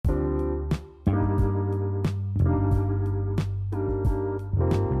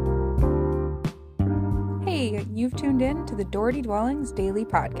tuned in to the Doherty Dwellings Daily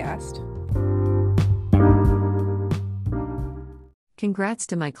Podcast. Congrats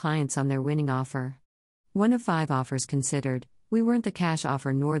to my clients on their winning offer. 1 of 5 offers considered, we weren't the cash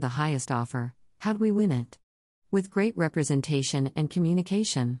offer nor the highest offer. How'd we win it? With great representation and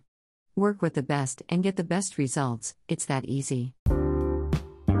communication. Work with the best and get the best results, it's that easy.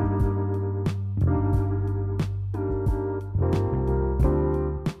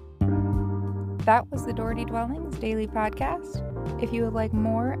 That was the Doherty Dwellings Daily Podcast. If you would like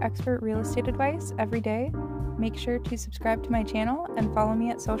more expert real estate advice every day, make sure to subscribe to my channel and follow me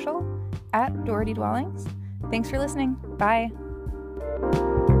at social @Doherty Dwellings. Thanks for listening. Bye.